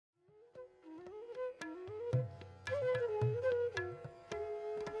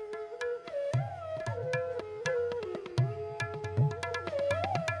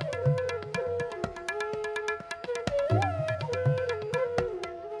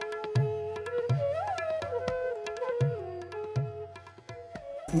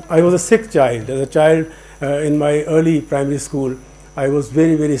I was a sick child. As a child in my early primary school, I was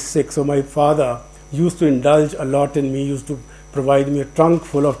very, very sick. So my father used to indulge a lot in me, used to provide me a trunk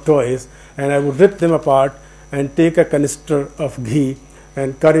full of toys, and I would rip them apart and take a canister of ghee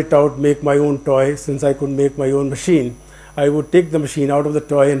and cut it out, make my own toy. Since I could make my own machine, I would take the machine out of the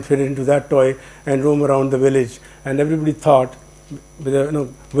toy and fit it into that toy and roam around the village. And everybody thought, with a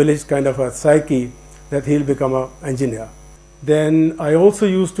village kind of a psyche, that he'll become an engineer. Then I also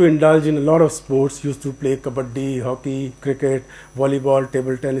used to indulge in a lot of sports, used to play kabaddi, hockey, cricket, volleyball,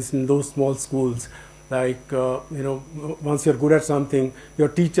 table tennis in those small schools. Like, once you're good at something, your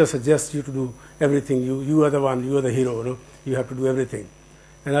teacher suggests you to do everything. You are the one, you are the hero, you have to do everything.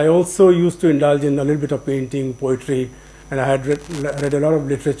 And I also used to indulge in a little bit of painting, poetry, and I had read a lot of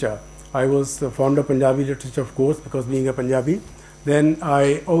literature. I was fond of Punjabi literature, of course, because being a Punjabi. Then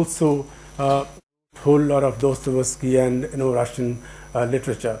I also whole lot of Dostoevsky and Russian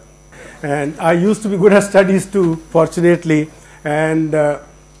literature. And I used to be good at studies too, fortunately. And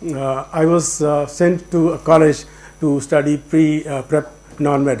I was sent to a college to study prep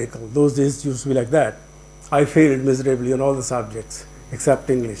non-medical. Those days used to be like that. I failed miserably on all the subjects except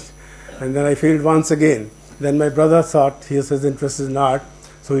English. And then I failed once again. Then my brother thought he was interested in art,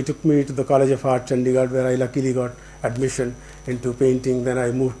 so he took me to the College of Art, Chandigarh, where I luckily got admission into painting. Then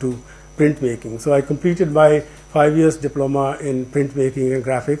I moved to printmaking. So I completed my 5 years diploma in printmaking and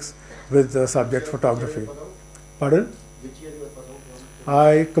graphics with the subject photography. Pardon? Which year you were performing?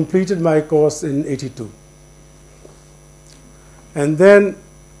 I completed my course in '82. And then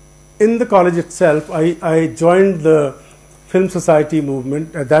in the college itself, I joined the Film Society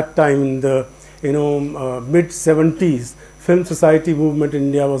movement. At that time, in the mid-70s, Film Society movement in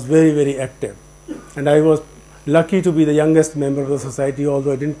India was very, very active. And I was lucky to be the youngest member of the society,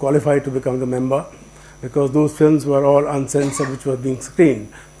 although I didn't qualify to become the member, because those films were all uncensored, which were being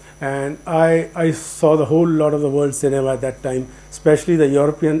screened. And I saw the whole lot of the world cinema at that time, especially the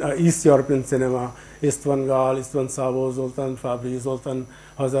European, East European cinema, Istvan Gal, Istvan Savo, Zoltan Fabri, Zoltan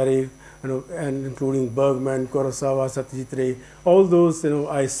Hazari, and including Bergman, Kurosawa, Satyajit Ray, all those,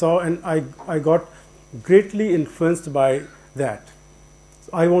 I saw, and I got greatly influenced by that.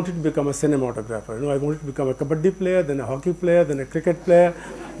 So I wanted to become a cinematographer. I wanted to become a kabaddi player, then a hockey player, then a cricket player,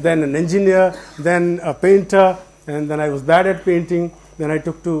 then an engineer, then a painter, and then I was bad at painting. Then I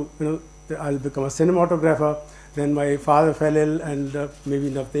took to, I'll become a cinematographer. Then my father fell ill, and maybe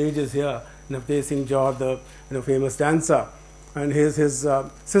Navtej is here, Navtej Singh Jor, the famous dancer. And his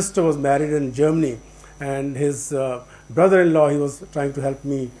sister was married in Germany, and his brother-in-law, he was trying to help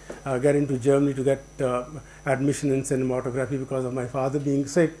me get into Germany to get admission in cinematography. Because of my father being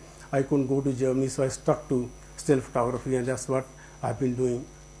sick, I couldn't go to Germany, so I stuck to still photography, and that's what I've been doing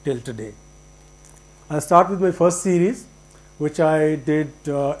till today. I'll start with my first series, which I did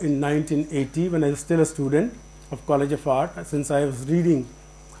in 1980 when I was still a student of College of Art, since I was reading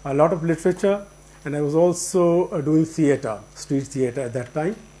a lot of literature, and I was also doing theatre, street theatre at that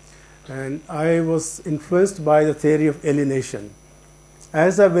time. And I was influenced by the theory of alienation.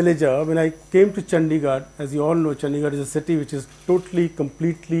 As a villager, when I came to Chandigarh, as you all know, Chandigarh is a city which is totally,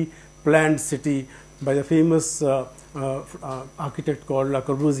 completely planned city by the famous architect called Le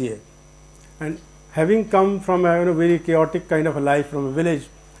Corbusier. And having come from a very chaotic kind of a life from a village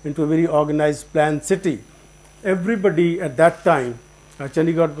into a very organized, planned city, everybody at that time,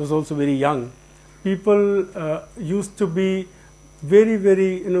 Chandigarh was also very young, people used to be very,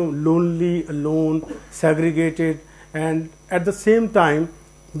 very lonely, alone, segregated, and at the same time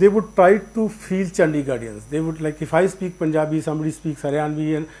they would try to feel Chandigarhians. They would, like, if I speak Punjabi, somebody speaks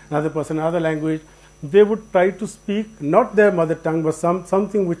Haryanvi, and another person another language, they would try to speak not their mother tongue but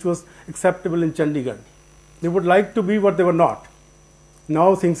something which was acceptable in Chandigarh. They would like to be what they were not.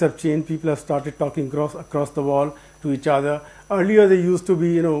 Now things have changed. People have started talking across the wall to each other. Earlier they used to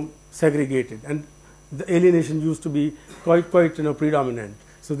be segregated, and the alienation used to be quite predominant.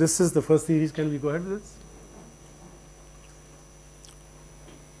 So this is the first series. Can we go ahead with this?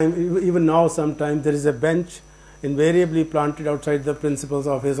 And even now, sometimes there is a bench invariably planted outside the principal's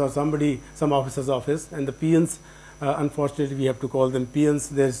office or some officer's office, and the peons, unfortunately we have to call them peons,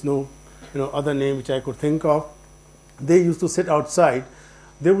 there is no other name which I could think of. They used to sit outside.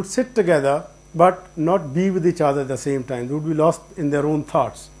 They would sit together but not be with each other at the same time. They would be lost in their own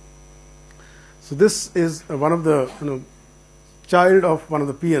thoughts. So this is one of the child of one of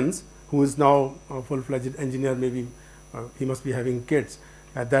the peons, who is now a full-fledged engineer. Maybe he must be having kids.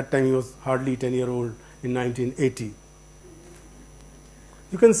 At that time he was hardly 10-year-old in 1980.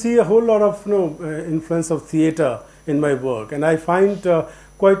 You can see a whole lot of influence of theatre in my work, and I find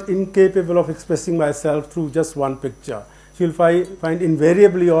quite incapable of expressing myself through just one picture. you'll find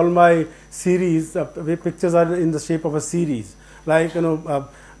invariably all my series pictures are in the shape of a series. Like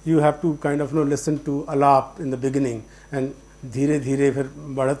you have to kind of listen to alap in the beginning, and धीरे धीरे फिर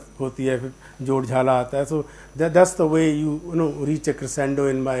बढ़त होती है, फिर जोड़ झाला आता है. So that's the way you reach a crescendo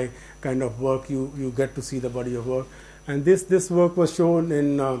in my kind of work. You get to see the body of work, and this work was shown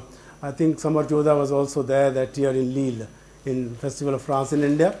in I think Samar Jodha was also there that year in Lille in Festival of France in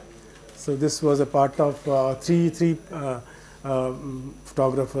India. So this was a part of three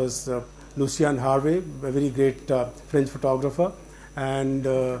photographers, Lucien Harvey, a very great French photographer, and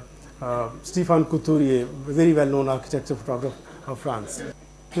Stéphane Couturier, a very well-known architecture photographer of France.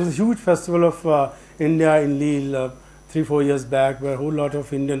 It was a huge festival of India in Lille 3-4 years back, where a whole lot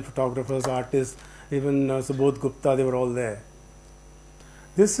of Indian photographers, artists, even Subodh Gupta, they were all there.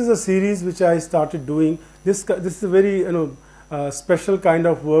 This is a series which I started doing. This is a very special kind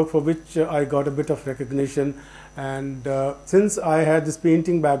of work for which I got a bit of recognition. And since I had this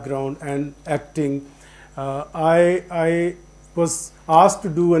painting background and acting, I was asked to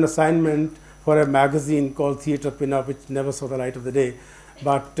do an assignment for a magazine called Theatre Pinup, which never saw the light of the day.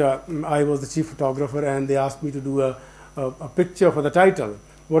 But I was the chief photographer, and they asked me to do a picture for the title.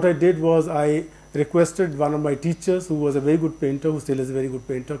 What I did was I requested one of my teachers, who was a very good painter, who still is a very good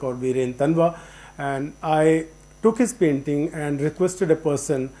painter, called Viren Tanwa, and I took his painting and requested a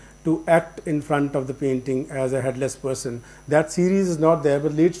person to act in front of the painting as a headless person. That series is not there,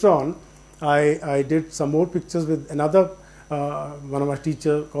 but later on I did some more pictures with another one of my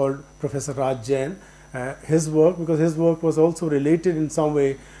teachers called Professor Raj Jain. His work, because his work was also related in some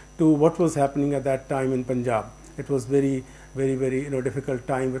way to what was happening at that time in Punjab. It was very difficult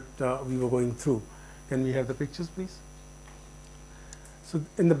time that we were going through. Can we have the pictures, please? So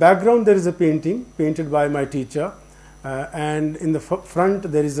in the background there is a painting painted by my teacher, and in the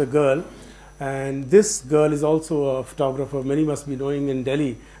front there is a girl, and this girl is also a photographer, many must be knowing, in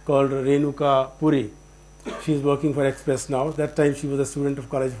Delhi, called Renuka Puri. She is working for Express now. That time she was a student of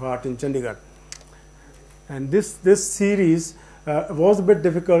College of Art in Chandigarh. And this series was a bit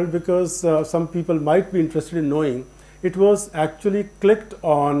difficult because some people might be interested in knowing. It was actually clicked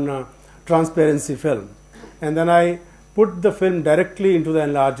on transparency film, and then I put the film directly into the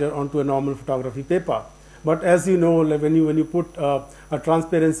enlarger onto a normal photography paper. But as you know, like when you put a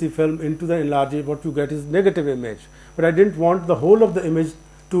transparency film into the enlarger, what you get is negative image. But I didn't want the whole of the image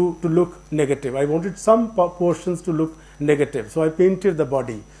to look negative. I wanted some portions to look negative. So I painted the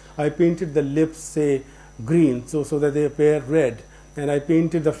body. I painted the lips, say, green, so that they appear red, and I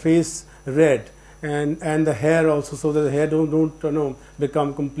painted the face red, and the hair also, so that the hair don't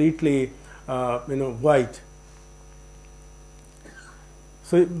become completely white.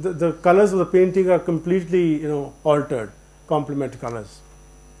 So the colors of the painting are completely altered, complement colors.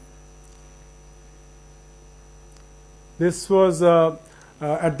 This was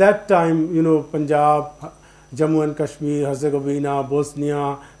at that time, Punjab, Jammu and Kashmir, Herzegovina,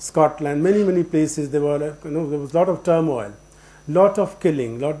 Bosnia, Scotland, many places there was a lot of turmoil, lot of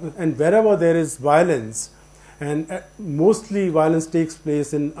killing, and wherever there is violence, and mostly violence takes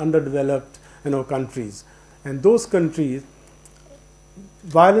place in underdeveloped countries, and those countries,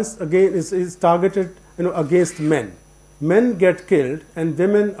 violence again is targeted against men. Men get killed and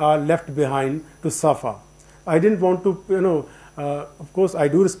women are left behind to suffer. I didn't want to of course, I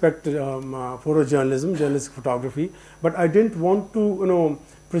do respect photojournalism, journalistic photography, but I didn't want to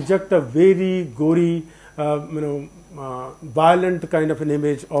project a very gory, violent kind of an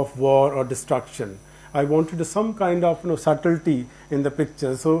image of war or destruction. I wanted some kind of subtlety in the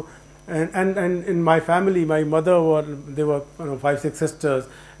picture. So, and in my family, my mother they were 5-6 sisters,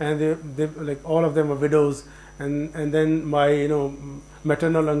 and they like all of them were widows, and then my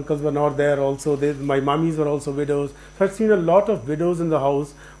maternal uncles were not there also. My mummies were also widows. So I've seen a lot of widows in the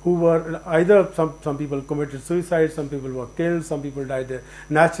house who were either some people committed suicide, some people were killed, some people died a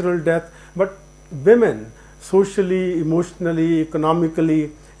natural death. But women, socially, emotionally,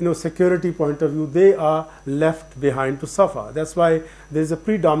 economically, security point of view, they are left behind to suffer. That's why there is a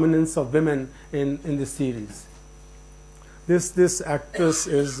predominance of women in this series. This actress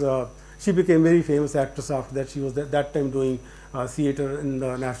is she became very famous actress after that. She was at that time doing theatre in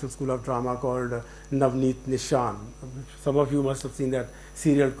the National School of Drama called Navneet Nishan. Some of you must have seen that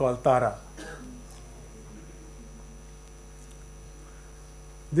serial called Tara.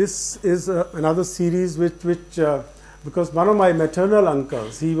 This is another series which because one of my maternal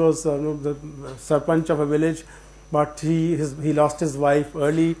uncles, he was the sarpanch of a village, but he lost his wife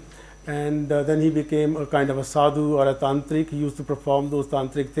early, and then he became a kind of a sadhu or a tantric. He used to perform those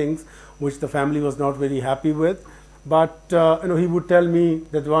tantric things which the family was not very happy with. But he would tell me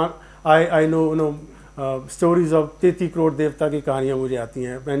that I know stories of 33 crore devta की कहानियाँ मुझे आती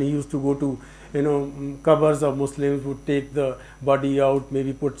हैं. When he used to go to covers of Muslims, would take the body out,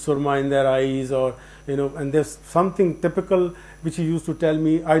 maybe put surma in their eyes, or and there's something typical which he used to tell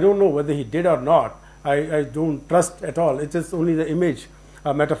me. I don't know whether he did or not. I don't trust at all. It's just only the image,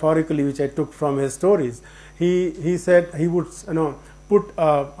 metaphorically, which I took from his stories. He said he would put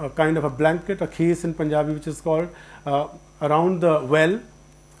a kind of a blanket, a case in Punjabi, which is called, around the well,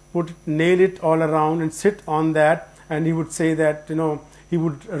 nail it all around and sit on that, and he would say that he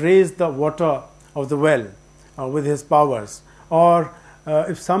would raise the water of the well with his powers. Or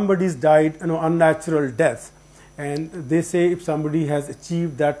if somebody's died unnatural death, and they say if somebody has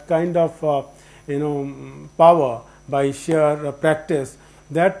achieved that kind of power by sheer practice,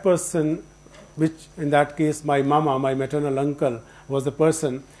 that person, which in that case my mama, my maternal uncle, was the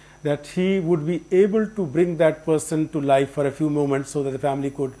person, that he would be able to bring that person to life for a few moments so that the family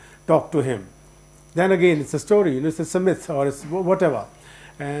could talk to him. Then again, it's a story, it's a myth, or it's whatever.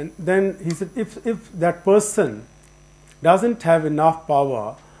 And then he said, if that person doesn't have enough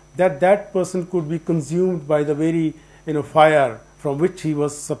power, that person could be consumed by the very fire from which he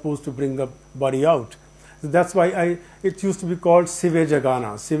was supposed to bring the body out. So that's why it used to be called Sive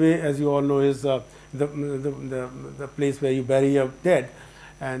Jagana. Sive, as you all know, is the place where you bury your dead,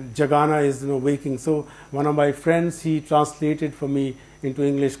 and Jagana is waking. So one of my friends, he translated for me into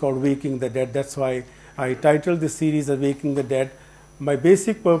English called Waking the Dead. That's why I titled this series as Waking the Dead. My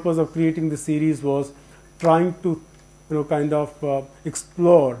basic purpose of creating the series was trying to kind of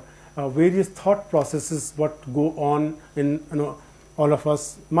explore various thought processes what go on in all of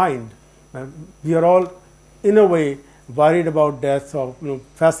us mind. We are all in a way worried about death, or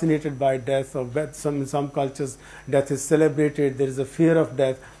fascinated by death, or in some cultures death is celebrated. There is a fear of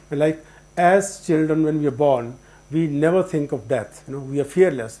death. Like as children, when we are born, we never think of death. We are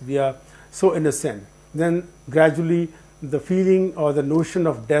fearless. We are so innocent. Then gradually the feeling or the notion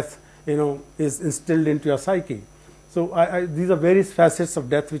of death is instilled into your psyche. So these are various facets of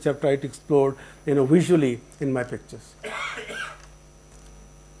death which I've tried to explore visually in my pictures.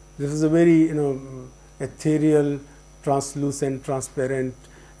 This is a very ethereal, translucent, transparent,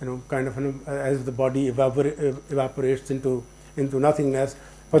 kind of as the body evaporates into nothingness.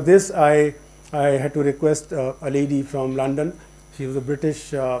 For this, I had to request a lady from London. She was a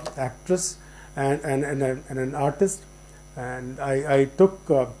British actress and an artist, and I took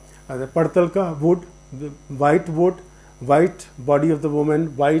the partalka wood, the white body of the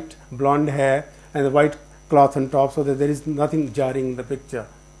woman, white blonde hair, and the white cloth on top, so that there is nothing jarring in the picture.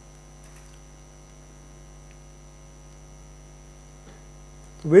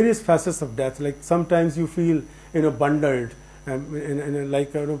 Various facets of death, like sometimes you feel bundled,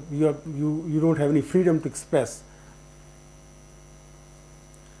 like you don't have any freedom to express.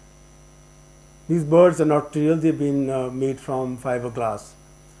 These birds are not real; they've been made from fiberglass.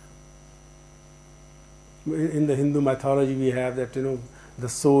 In the Hindu mythology, we have that the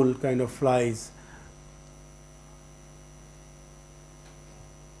soul kind of flies.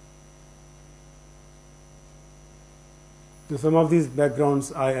 So some of these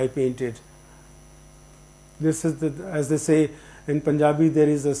backgrounds I painted. This is as they say in Punjabi, there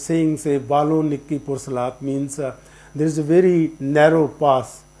is a saying, say "Balon nikki pursalat," means there is a very narrow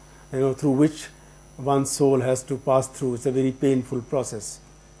path, through which one's soul has to pass through. It's a very painful process.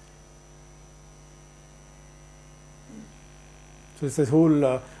 So it's a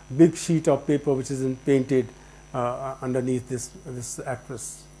whole big sheet of paper which is painted underneath this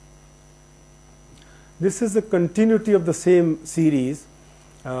actress. This is the continuity of the same series.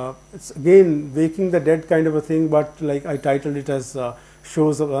 It's again Waking the Dead kind of a thing, but like I titled it as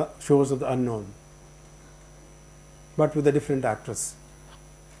Shows of the Unknown, but with a different actress.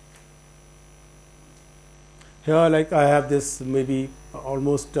 Here, like I have this maybe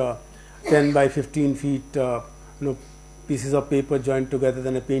almost 10 by 15 feet, pieces of paper joined together.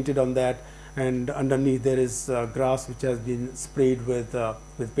 Then I painted on that, and underneath there is grass which has been sprayed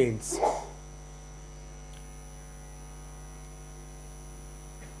with paints.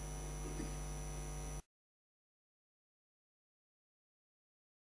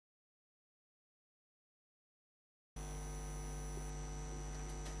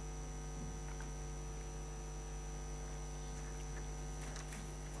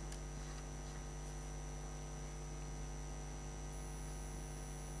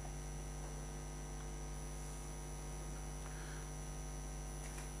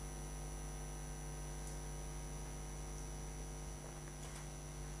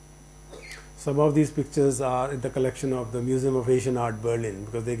 Some of these pictures are in the collection of the Museum of Asian Art, Berlin,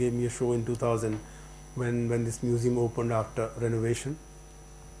 because they gave me a show in 2000 when this museum opened after renovation.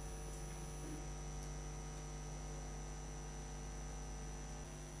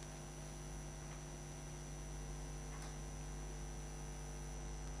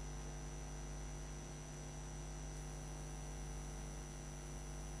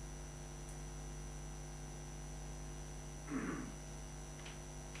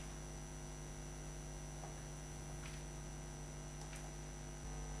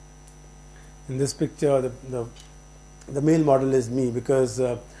 In this picture, the male model is me, because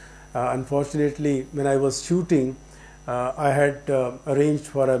unfortunately, when I was shooting, I had arranged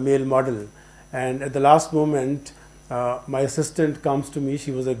for a male model, and at the last moment, my assistant comes to me.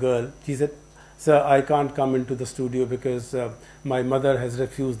 She was a girl. She said, "Sir, I can't come into the studio because my mother has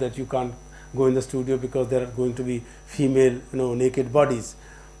refused that you can't go in the studio because there are going to be female, naked bodies."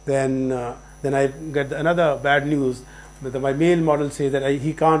 Then I get another bad news. My male model says that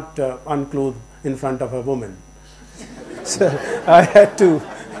he can't unclothe in front of a woman. So I had to,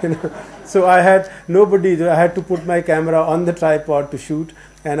 so I had nobody. I had to put my camera on the tripod to shoot,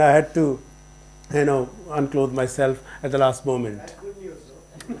 and I had to, unclothe myself at the last moment. That's good news,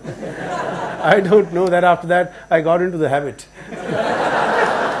 though. I don't know that after that I got into the habit.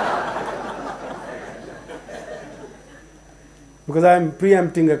 Because I'm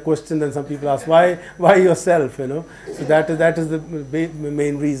preempting a question, then some people ask, why yourself, So that is the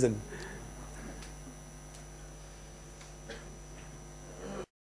main reason.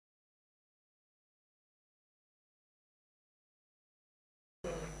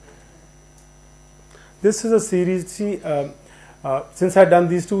 This is a series. See, since I'd done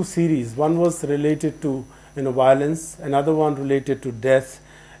these two series, one was related to violence, another one related to death,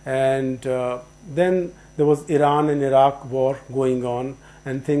 and then there was Iran and Iraq war going on,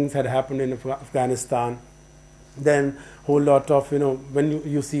 and things had happened in Afghanistan. Then whole lot of when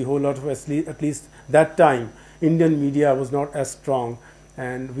you see whole lot of at least that time Indian media was not as strong,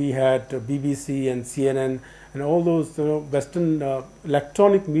 and we had BBC and CNN and all those Western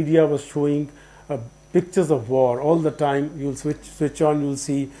electronic media was showing pictures of war all the time. You'll switch on, you'll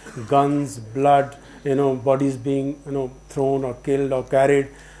see guns, blood, bodies being thrown or killed or carried.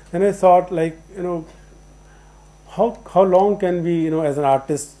 And I thought, like, how long can we as an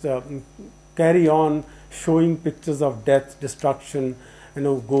artist carry on showing pictures of death, destruction,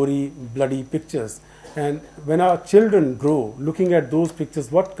 gory, bloody pictures? And when our children grow looking at those pictures,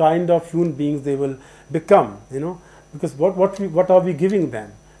 what kind of human beings they will become? Because what are we giving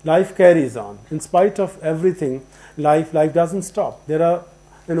them? Life carries on. In spite of everything, life doesn't stop. There are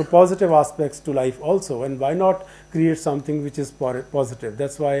positive aspects to life also, and why not create something which is positive?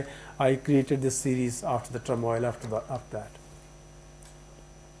 That's why I created this series after the turmoil, after that.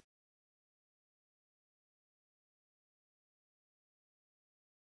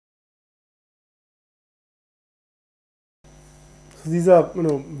 So these are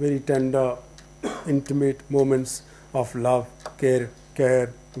very tender, intimate moments of love, care,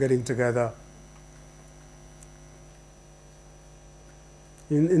 getting together.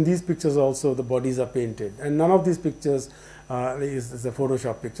 In these pictures also the bodies are painted, and none of these pictures is a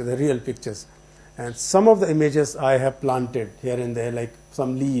Photoshop picture, they're real pictures. And some of the images I have planted here and there, like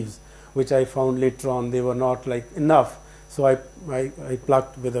some leaves which I found later on, they were not enough, so I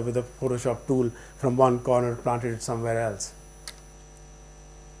plucked with a Photoshop tool from one corner, planted it somewhere else.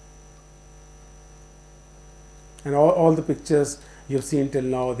 And all the pictures you've seen till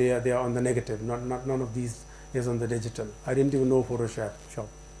now, they are on the negative. None of these is on the digital. I didn't even know Photoshop.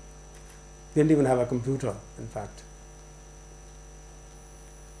 Didn't even have a computer, in fact.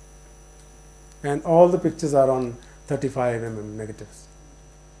 And all the pictures are on 35 mm negatives.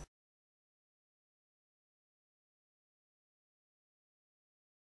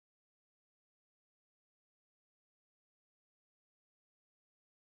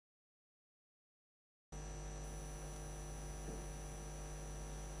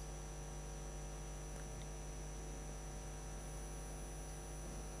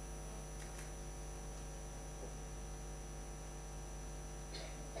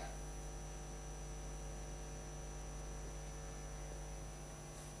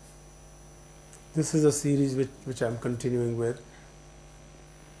 This is a series which I'm continuing with.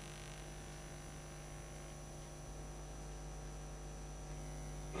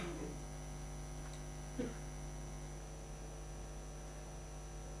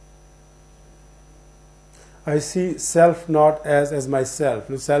 I see self not as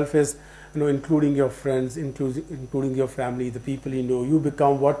myself. Self is including your friends, including your family, the people you know. You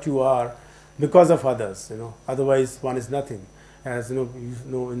become what you are because of others. Otherwise one is nothing. As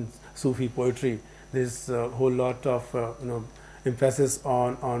in Sufi poetry, there's a whole lot of emphasis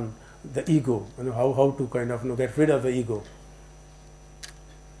on the ego, how to kind of get rid of the ego.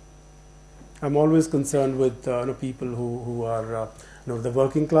 I'm always concerned with people who are the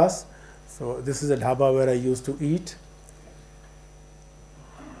working class. So this is a dhaba where I used to eat.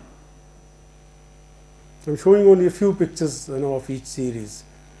 I'm showing only a few pictures of each series.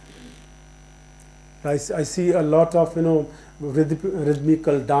 I see a lot of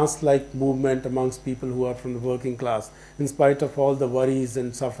rhythmical dance-like movement amongst people who are from the working class. In spite of all the worries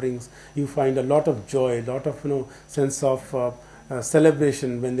and sufferings, you find a lot of joy, a lot of sense of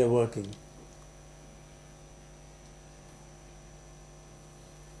celebration when they're working.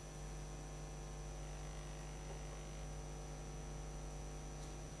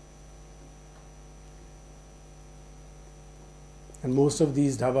 And most of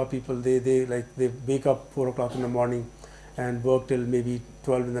these dhaba people, they wake up 4 o'clock in the morning and work till maybe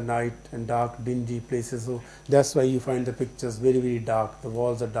 12 in the night, and dark, dingy places. So that's why you find the pictures very, very dark. The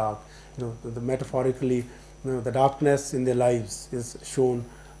walls are dark. The metaphorically, the darkness in their lives is shown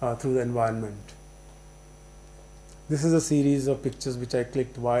through the environment. This is a series of pictures which I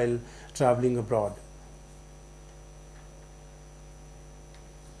clicked while traveling abroad.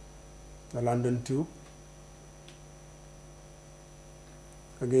 The London Tube.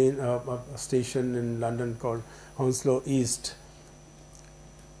 Again, a station in London called Hounslow East.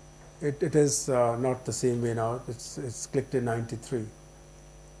 It is not the same way now. It's clicked in '93.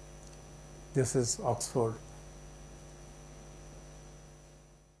 This is Oxford.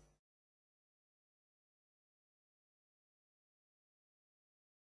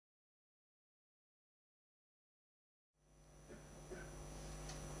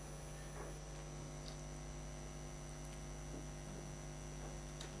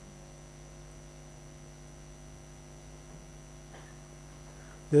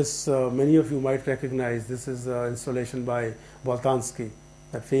 This, many of you might recognize, this is an installation by Boltanski,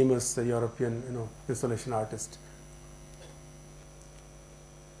 that famous European installation artist.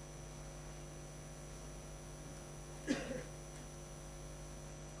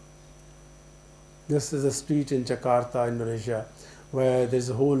 This is a street in Jakarta, Indonesia, where there's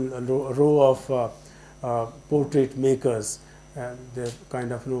a whole row of portrait makers. And they're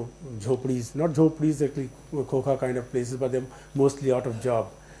kind of jhopadis, not jhopadis, actually khokha kind of places, but they're mostly out of job.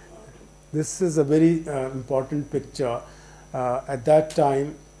 This is a very important picture. At that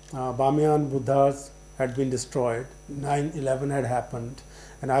time, Bamiyan Buddhas had been destroyed. 9/11 had happened,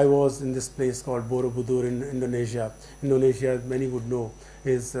 and I was in this place called Borobudur in Indonesia. Indonesia, as many would know,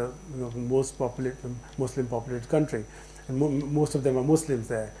 is the most Muslim populated country, and most of them are Muslims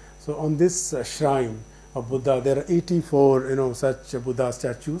there. So on this shrine of Buddha, there are 84 such Buddha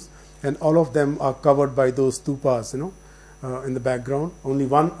statues, and all of them are covered by those stupas in the background. Only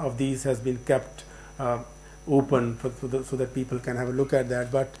one of these has been kept open so that people can have a look at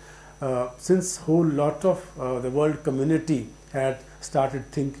that. But since whole lot of the world community had started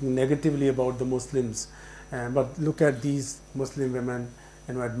thinking negatively about the Muslims, but look at these Muslim women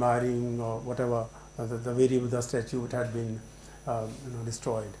admiring or whatever the very Buddha statue, it had been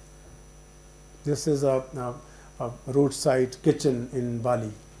destroyed. This is a roadside kitchen in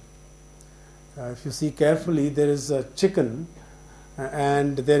Bali. If you see carefully, there is a chicken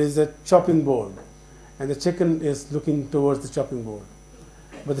and there is a chopping board, and the chicken is looking towards the chopping board,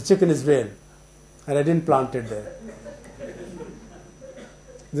 but the chicken is real, and I didn't plant it there.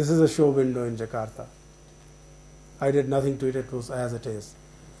 This is a show window in Jakarta. I did nothing to it, it was as it is.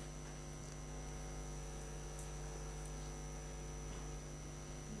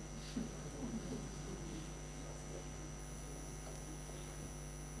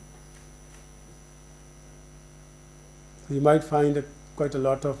 You might find quite a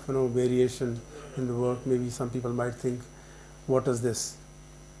lot of variation in the work. Maybe some people might think, what is this?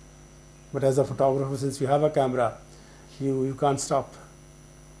 But as a photographer, since you have a camera, you can't stop.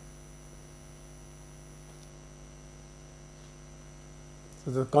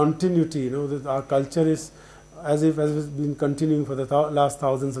 So the continuity, our culture is as if has been continuing for the last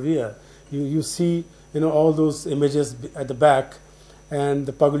thousands of years. You see, all those images at the back, and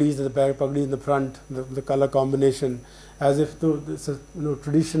the pagdis at the back, pagdis in the front, the color combination, as if it's a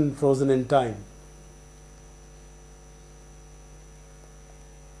tradition frozen in time.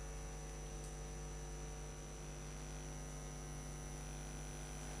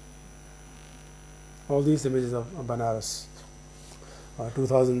 All these images of Banaras,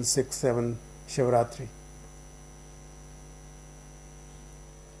 2006-07 Shivratri.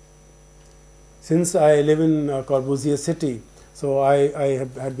 Since I live in Corbusier city, so I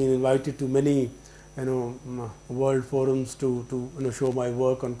had been invited to many world forums to show my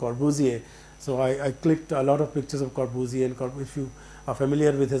work on Corbusier. So I clicked a lot of pictures of Corbusier, and if you are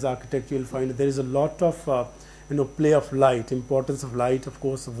familiar with his architecture, you'll find that there is a lot of play of light, importance of light. Of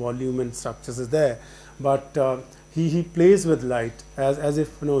course, volume and structures is there, but he plays with light as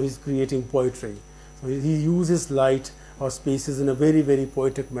if he's creating poetry. So he uses light or spaces in a very, very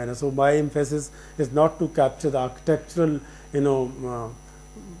poetic manner. So my emphasis is not to capture the architectural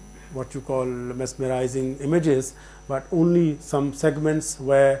what you call mesmerizing images, but only some segments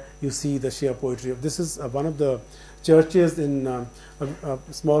where you see the sheer poetry. This is one of the churches in a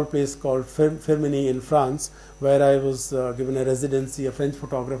small place called Firminy in France, where I was given a residency. A French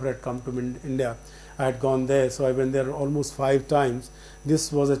photographer had come to India. I had gone there, so I went there almost 5 times.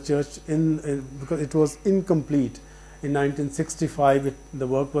 This was a church because it was incomplete. In 1965, the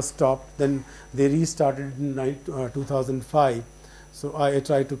work was stopped. Then they restarted in 2005. So I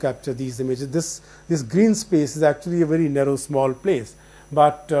tried to capture these images. This green space is actually a very narrow, small place,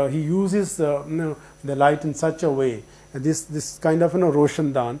 but he uses the light in such a way. This kind of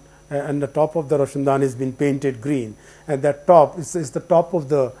Roshandan, and the top of the Roshandan has been painted green. And that top is the top of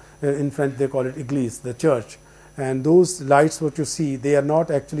the in French they call it église, the church. And those lights, what you see, they are not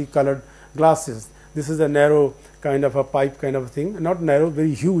actually colored glasses. This is a narrow kind of a pipe kind of a thing, not narrow,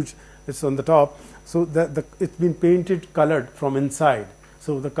 very huge. It's on the top. So it's been painted colored from inside.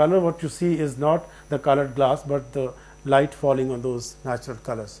 So the color what you see is not the colored glass, but the light falling on those natural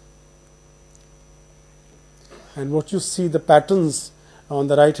colors. And what you see, the patterns on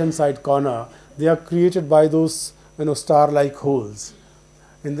the right hand side corner, they are created by those star-like holes.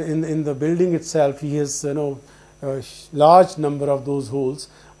 In the building itself, he has a large number of those holes,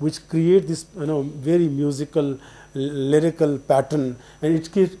 which create this very musical, lyrical pattern, and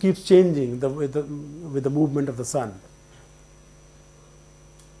it keeps changing with the movement of the sun.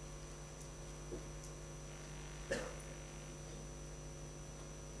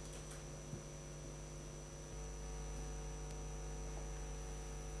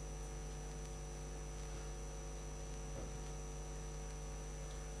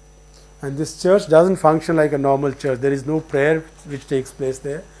 And this church doesn't function like a normal church. There is no prayer which takes place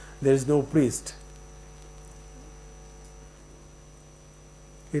there. There is no priest.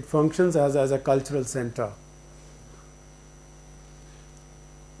 It functions as a cultural center.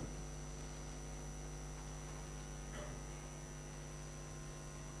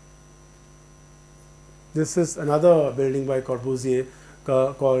 This is another building by Corbusier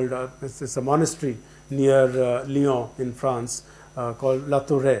called, it's a monastery near Lyon in France called La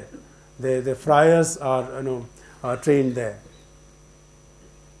Tourette. The friars are trained there.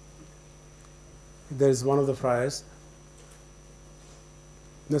 There is one of the friars.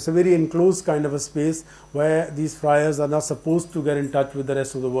 There's a very enclosed kind of a space where these friars are not supposed to get in touch with the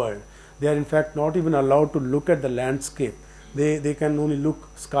rest of the world. They are in fact not even allowed to look at the landscape. They can only look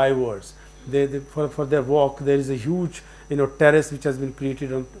skywards. For their walk, there is a huge terrace which has been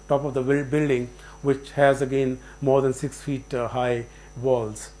created on top of the building, which has again more than 6 feet high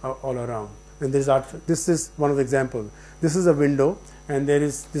walls all around. And this is one of the examples. This is a window, and there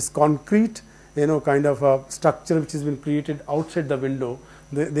is this concrete kind of a structure which has been created outside the window.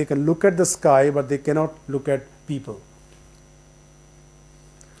 They can look at the sky, but they cannot look at people.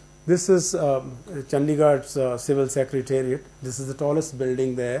 This is Chandigarh's civil secretariat. This is the tallest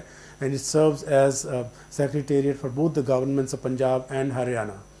building there, and it serves as secretariat for both the governments of Punjab and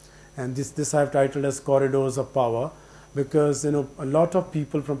Haryana. And this I have titled as Corridors of Power, because a lot of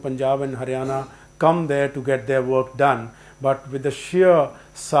people from Punjab and Haryana come there to get their work done, but with the sheer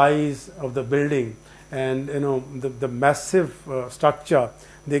size of the building and the massive structure,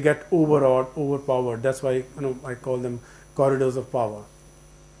 they get overawed, overpowered. That's why I call them corridors of power.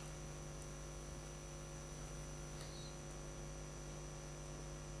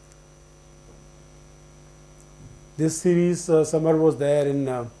 This series, Summer was there in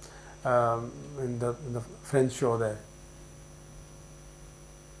the French show there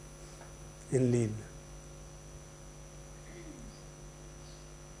in Lille.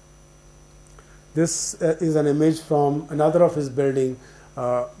 This is an image from another of his building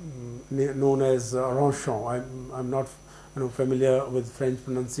known as Ronchon. I'm not familiar with French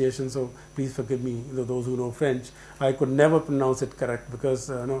pronunciation, so please forgive me, those who know French. I could never pronounce it correct because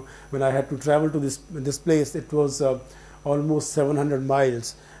when I had to travel to this place, it was almost 700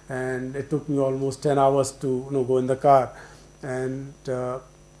 miles, and it took me almost 10 hours to go in the car. And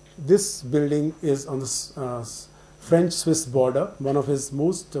this building is on the French-Swiss border, one of his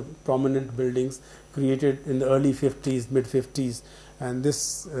most prominent buildings, created in the early 50s, mid-50s. And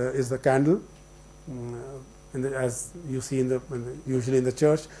this is the candle, as you see usually in the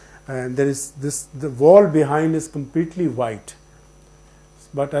church. And there is the wall behind is completely white.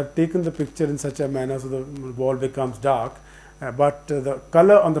 But I've taken the picture in such a manner so the wall becomes dark. But the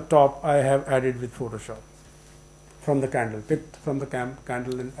color on the top I have added with Photoshop from the candle, picked from the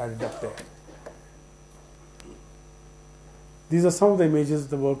candle and added up there. These are some of the images of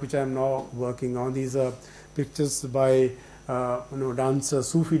the work which I am now working on. These are pictures by dancers,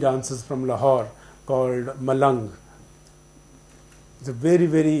 Sufi dancers from Lahore called Malang. It's a very,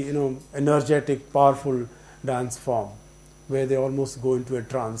 very, energetic, powerful dance form where they almost go into a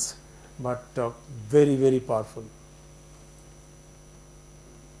trance, but very, very powerful.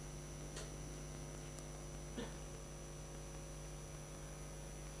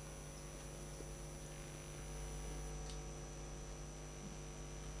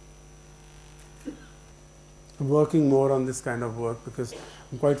 I'm working more on this kind of work because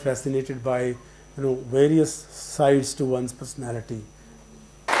I'm quite fascinated by various sides to one's personality.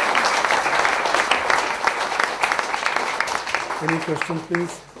 Any questions,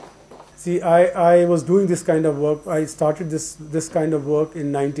 please? See, I was doing this kind of work. I started this kind of work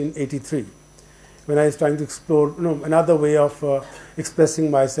in 1983 when I was trying to explore another way of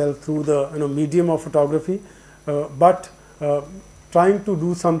expressing myself through the medium of photography, but trying to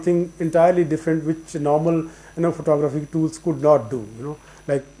do something entirely different which normal photography tools could not do.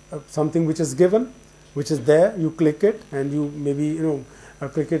 Like something which is given, which is there, you click it, and you maybe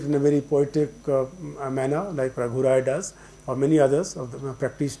click it in a very poetic manner, like Raghurai does, or many others of the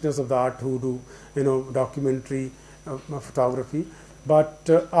practitioners of the art who do documentary photography. But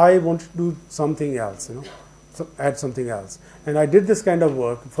I wanted to do something else, add something else, and I did this kind of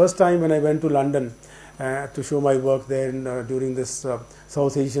work. First time when I went to London to show my work there during this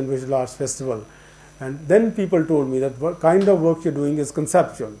South Asian Visual Arts Festival. And then people told me that what kind of work you're doing is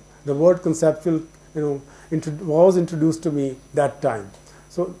conceptual. The word conceptual, was introduced to me that time.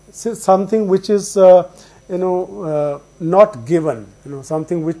 So something which is, not given,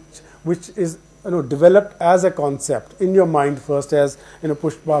 something which is, developed as a concept in your mind first, as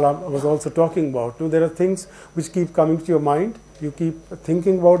Pushpala was also talking about. There are things which keep coming to your mind. You keep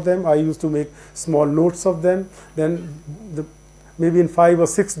thinking about them. I used to make small notes of them. Then maybe in 5 or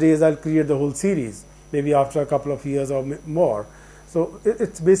 6 days I'll create the whole series, maybe after a couple of years or more. So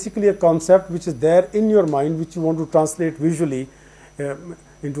it's basically a concept which is there in your mind, which you want to translate visually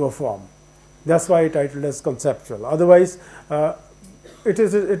into a form. That's why I titled as conceptual. Otherwise,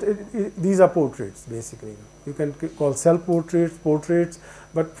 these are portraits, basically. You can call self-portraits, portraits,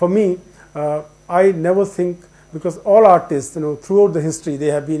 but for me, I never think, because all artists, throughout the history, they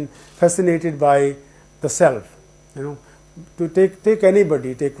have been fascinated by the self. To take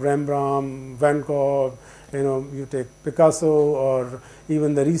anybody, take Rembrandt, Van Gogh, you take Picasso, or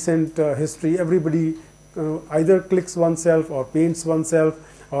even the recent history. Everybody either clicks oneself, or paints oneself,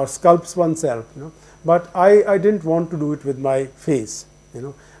 or sculpts oneself. But I didn't want to do it with my face.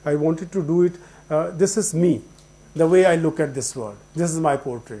 I wanted to do it. This is me, the way I look at this world. This is my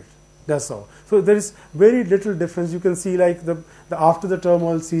portrait. That's all. So there is very little difference. You can see like the After the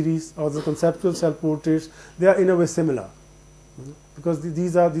Turmoil series or the conceptual self-portraits, they are in a way similar, because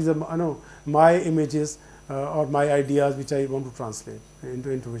these are my images or my ideas which I want to translate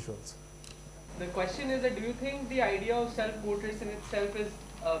into visuals. The question is that, do you think the idea of self-portraits in itself is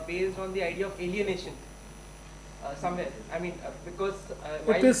based on the idea of alienation somewhere? I mean, because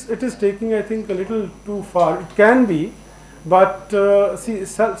it is taking, I think, a little too far. It can be. But see,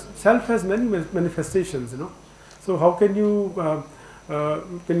 self has many manifestations, So how can you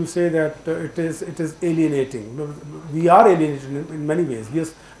say that it is alienating? We are alienated in many ways.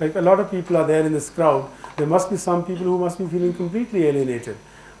 Yes, like a lot of people are there in this crowd. There must be some people who must be feeling completely alienated,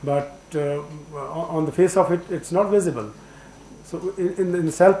 but on the face of it, it's not visible. So in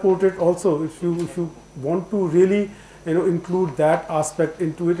the self-portrait also, if you want to really include that aspect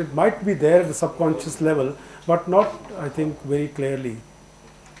into it, it might be there at the subconscious level, but not, I think, very clearly.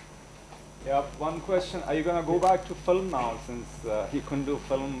 Yeah, one question. Are you going to go back to film now, since you couldn't do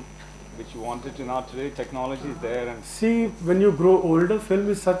film which you wanted to now? Today technology is there. And see, when you grow older, film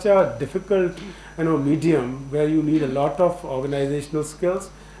is such a difficult medium where you need a lot of organizational skills,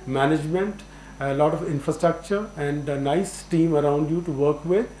 management, a lot of infrastructure, and a nice team around you to work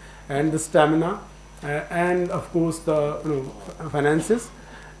with, and the stamina, and of course the finances.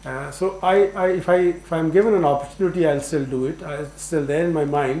 So if I'm given an opportunity, I'll still do it. It's still there in my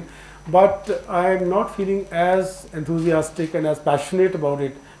mind, but I'm not feeling as enthusiastic and as passionate about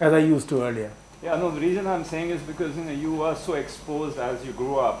it as I used to earlier. Yeah, no, the reason I'm saying is because you were so exposed as you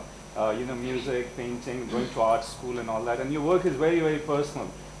grew up, music, painting, going to art school and all that, and your work is very, very personal.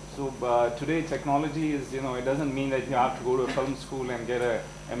 So today technology is, it doesn't mean that you have to go to a film school and get a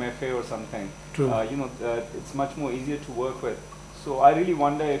MFA or something. True. It's much more easier to work with. So I really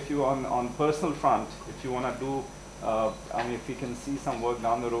wonder if you, on personal front, if you want to do, if you can see some work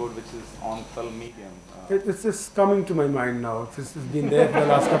down the road which is on film medium. It's just coming to my mind now. It's been there for the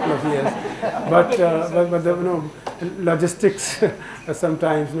last couple of years, but the, logistics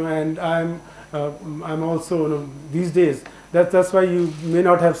sometimes, and I'm also these days. That's why you may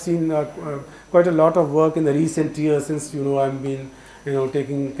not have seen quite a lot of work in the recent years, since I've been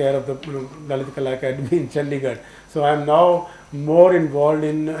taking care of the Dalit Kala Academy in Chandigarh. So I am now more involved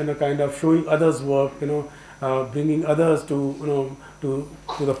in a kind of showing others' work, bringing others to to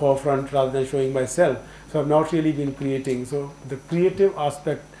the forefront rather than showing myself. So I've not really been creating. So the creative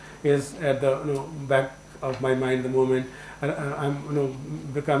aspect is at the back of my mind at the moment. I'm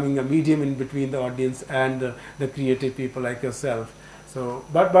becoming a medium in between the audience and the creative people like yourself. So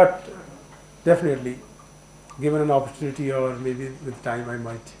but definitely, given an opportunity or maybe with time, I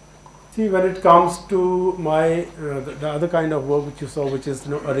might. See, when it comes to my the other kind of work which you saw, which is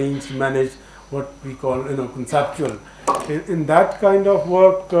arranged, managed, what we call conceptual. In that kind of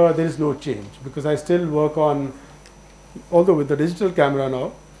work, there is no change because I still work on, although with the digital camera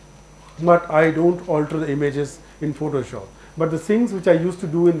now, but I don't alter the images in Photoshop. But the things which I used to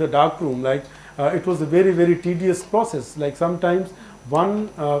do in the darkroom, like it was a very, very tedious process. Like sometimes one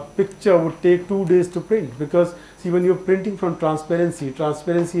picture would take 2 days to print because see, when you're printing from transparency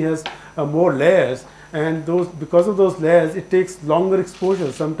has more layers, and because of those layers it takes longer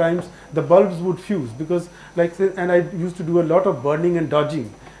exposure. Sometimes the bulbs would fuse because and I used to do a lot of burning and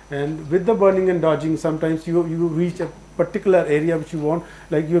dodging, and with the burning and dodging sometimes you reach a particular area which you want,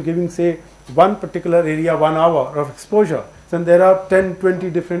 like you're giving say one particular area 1 hour of exposure. Then there are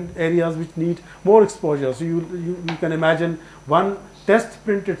 10-20 different areas which need more exposure. So you can imagine one test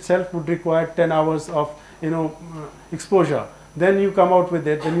print itself would require 10 hours of exposure. Then you come out with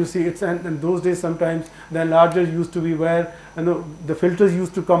it, then you see it's, and those days sometimes the enlarger used to be where the filters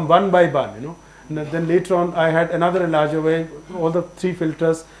used to come one by one, and then later on I had another enlarger where all the 3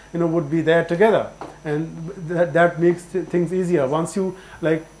 filters would be there together, and that makes things easier. Once you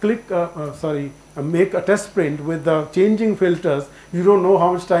make a test print with the changing filters, you don't know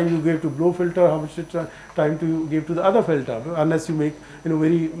how much time you gave to blow filter, how much time to give to the other filter, unless you make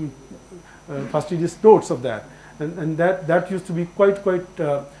very fastidious notes of that. And that used to be quite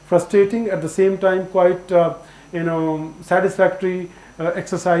frustrating, at the same time quite satisfactory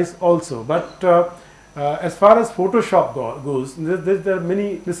exercise also. But as far as Photoshop goes, there are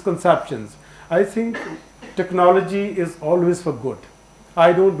many misconceptions. I think technology is always for good.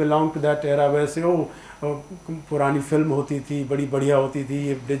 I don't belong to that era where say पुरानी film होती थी, बड़ी बढ़िया होती थी,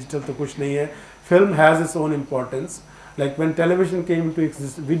 ये digital तो कुछ नहीं है. Film has its own importance. Like when television came into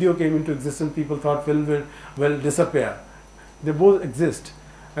existence, video came into existence, people thought film will disappear. They both exist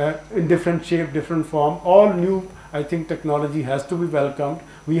in different shape, different form. All new, I think technology has to be welcomed.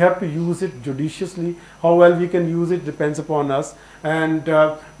 We have to use it judiciously. How well we can use it depends upon us. And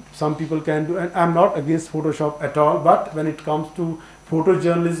some people can do, and I'm not against Photoshop at all, but when it comes to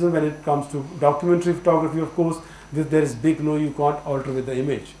photojournalism, when it comes to documentary photography, of course, there is big no, you can't alter with the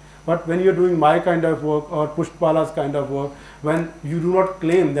image. But when you're doing my kind of work or Pushpala's kind of work, when you do not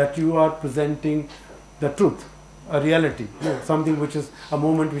claim that you are presenting the truth, a reality, something which is a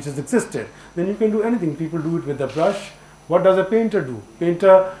moment which has existed, then you can do anything. People do it with a brush. What does a painter do?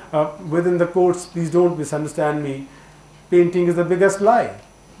 Painter, within the quotes, please don't misunderstand me, painting is the biggest lie.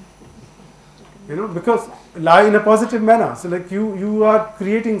 Because lie in a positive manner. So like you are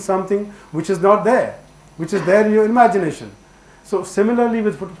creating something which is not there, which is there in your imagination. So similarly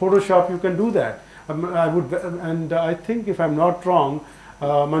with Photoshop, you can do that. I think if I'm not wrong,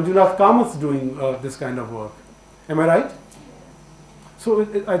 Manjunath Kamath's doing this kind of work. Am I right? So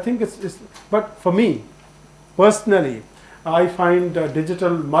I think it's. But for me, personally, I find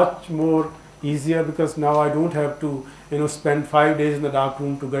digital much more easier because now I don't have to spend 5 days in the dark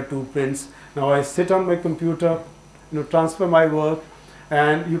room to get 2 prints. Now I sit on my computer, transfer my work,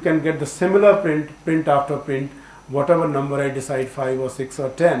 and you can get the similar print after print, whatever number I decide, 5 or 6 or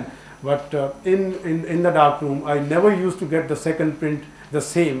 10. But in the dark room, I never used to get the second print the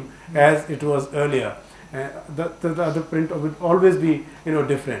same as it was earlier. The other print would always be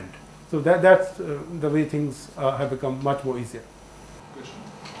different. So that's the way things have become much more easier.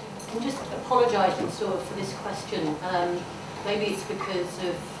 I'm just apologising for this question. Maybe it's because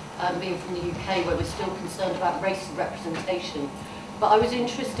of being from the UK where we're still concerned about race representation. But I was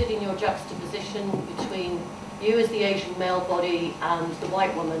interested in your juxtaposition between you as the Asian male body and the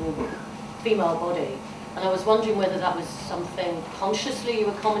white woman female body. And I was wondering whether that was something consciously you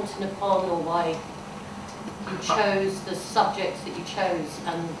were commenting upon, or why you chose the subjects that you chose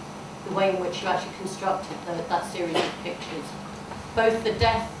and the way in which you actually constructed that series of pictures. Both the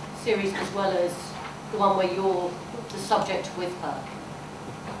death series as well as the one where you're the subject with her.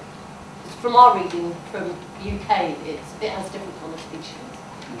 From our reading from UK, it has different connotations.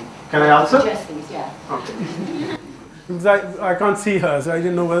 Can I answer? Suggest these, yeah. Okay. Because I can't see her, so I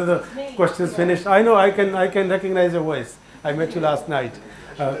didn't know whether the question is finished. I know I can recognize your voice. I met you last night.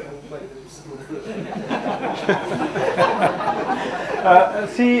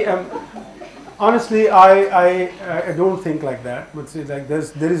 See, honestly, I don't think like that. But see, like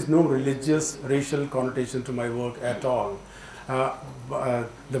there is no religious, racial connotation to my work at all.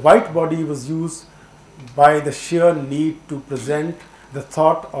 The white body was used by the sheer need to present the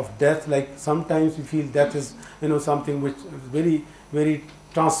thought of death. Like sometimes we feel death is, something which is very, very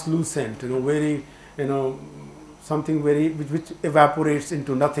translucent, very, something very which evaporates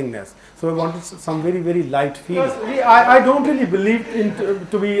into nothingness. So I wanted some very, very light feeling. I don't really believe in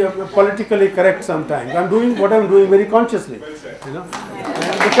to be politically correct sometimes. I'm doing what I'm doing very consciously, because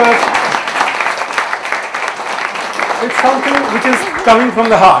it's something which is coming from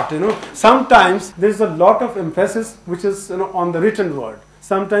the heart, Sometimes there is a lot of emphasis which is, on the written word.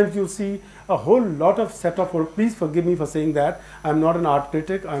 Sometimes you see a whole lot of set of, please forgive me for saying that, I'm not an art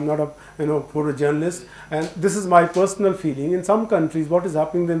critic, I'm not a, photojournalist, and this is my personal feeling. In some countries, what is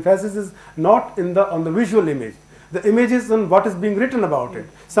happening, the emphasis is not on the visual image. The image is on what is being written about it.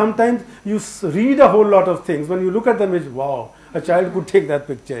 Sometimes you read a whole lot of things. When you look at the image, wow, a child could take that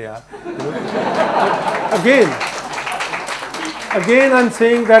picture, yeah. Again, I'm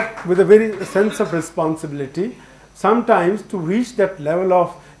saying that with a very sense of responsibility. Sometimes to reach that level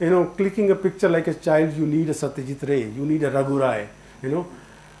of, clicking a picture like a child, you need a Satyajit Ray, you need a Raghu Rai,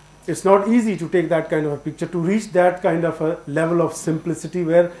 It's not easy to take that kind of a picture, to reach that kind of a level of simplicity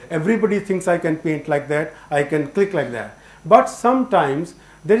where everybody thinks I can paint like that, I can click like that. But sometimes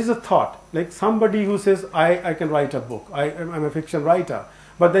there is a thought, like somebody who says, I can write a book, I'm a fiction writer.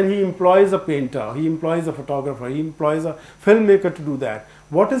 But then he employs a painter, he employs a photographer, he employs a filmmaker to do that.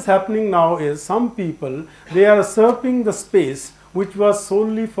 What is happening now is some people, they are usurping the space which was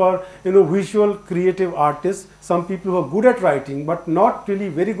solely for visual creative artists, some people who are good at writing but not really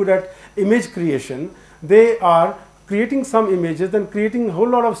very good at image creation. They are creating some images, then creating a whole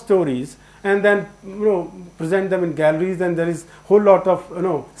lot of stories, and then present them in galleries, and there is a whole lot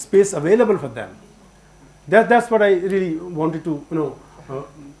of space available for them. That's what I really wanted to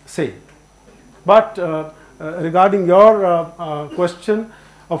say. But regarding your question,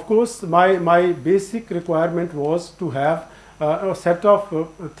 of course, my basic requirement was to have a set of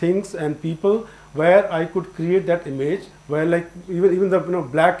things and people where I could create that image, where like even the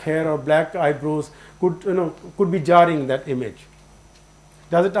black hair or black eyebrows could be jarring that image.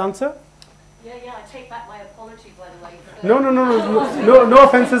 Does it answer? Yeah, I take back my apology, by the way. No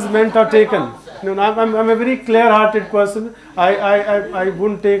offenses meant or taken. No, I'm a very clear-hearted person. I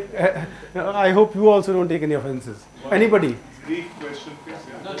wouldn't take. I hope you also don't take any offenses. Anybody? Brief question, please.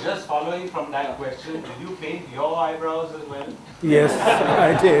 No, just following from that question, did you paint your eyebrows as well? Yes,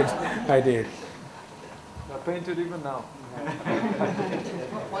 I did. I painted even now.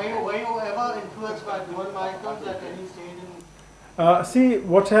 Were you ever influenced by Diwan Manna at any stage in? See,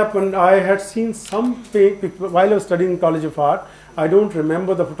 what happened, I had seen some while I was studying in College of Art. I don't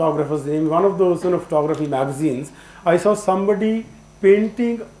remember the photographer's name. One of those photography magazines, I saw somebody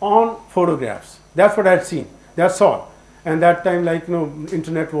painting on photographs. That's what I had seen. That's all. And that time, like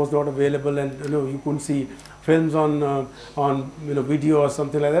internet was not available, and you couldn't see films on video or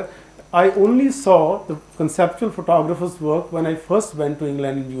something like that. I only saw the conceptual photographer's work when I first went to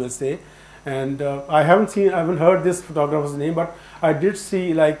England and USA, and I haven't heard this photographer's name, but I did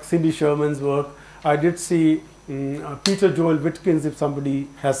see like Cindy Sherman's work. I did see Peter Joel Whitkins, if somebody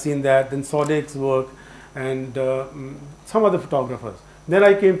has seen that, then Sodek's work, and some other photographers. Then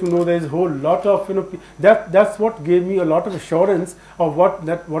I came to know there is a whole lot of that's what gave me a lot of assurance of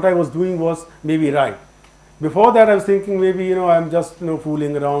what I was doing was maybe right. Before that, I was thinking maybe I'm just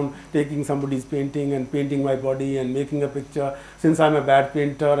fooling around, taking somebody's painting and painting my body and making a picture. Since I'm a bad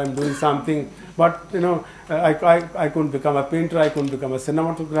painter, I'm doing something. But I couldn't become a painter. I couldn't become a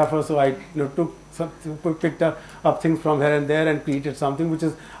cinematographer. So I picked up things from here and there and created something which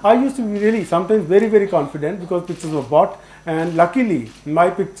is. I used to be really sometimes very, very confident because pictures were bought, and luckily my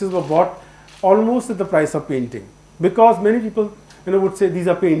pictures were bought almost at the price of painting, because many people would say these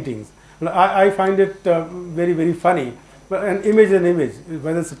are paintings. I find it very, very funny. But an image is an image,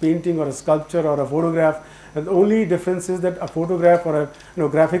 whether it's a painting or a sculpture or a photograph. And the only difference is that a photograph or a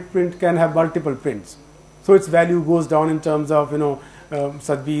graphic print can have multiple prints. So its value goes down in terms of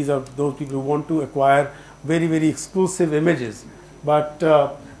Sadhvis or those people who want to acquire very, very exclusive images. But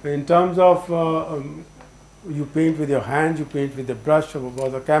in terms of you paint with your hands, you paint with a brush or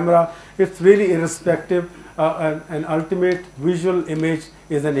the camera, it's really irrespective. An ultimate visual image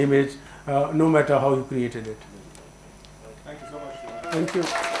is an image, no matter how you created it. Thank you so much. Thank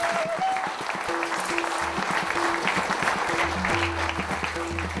you.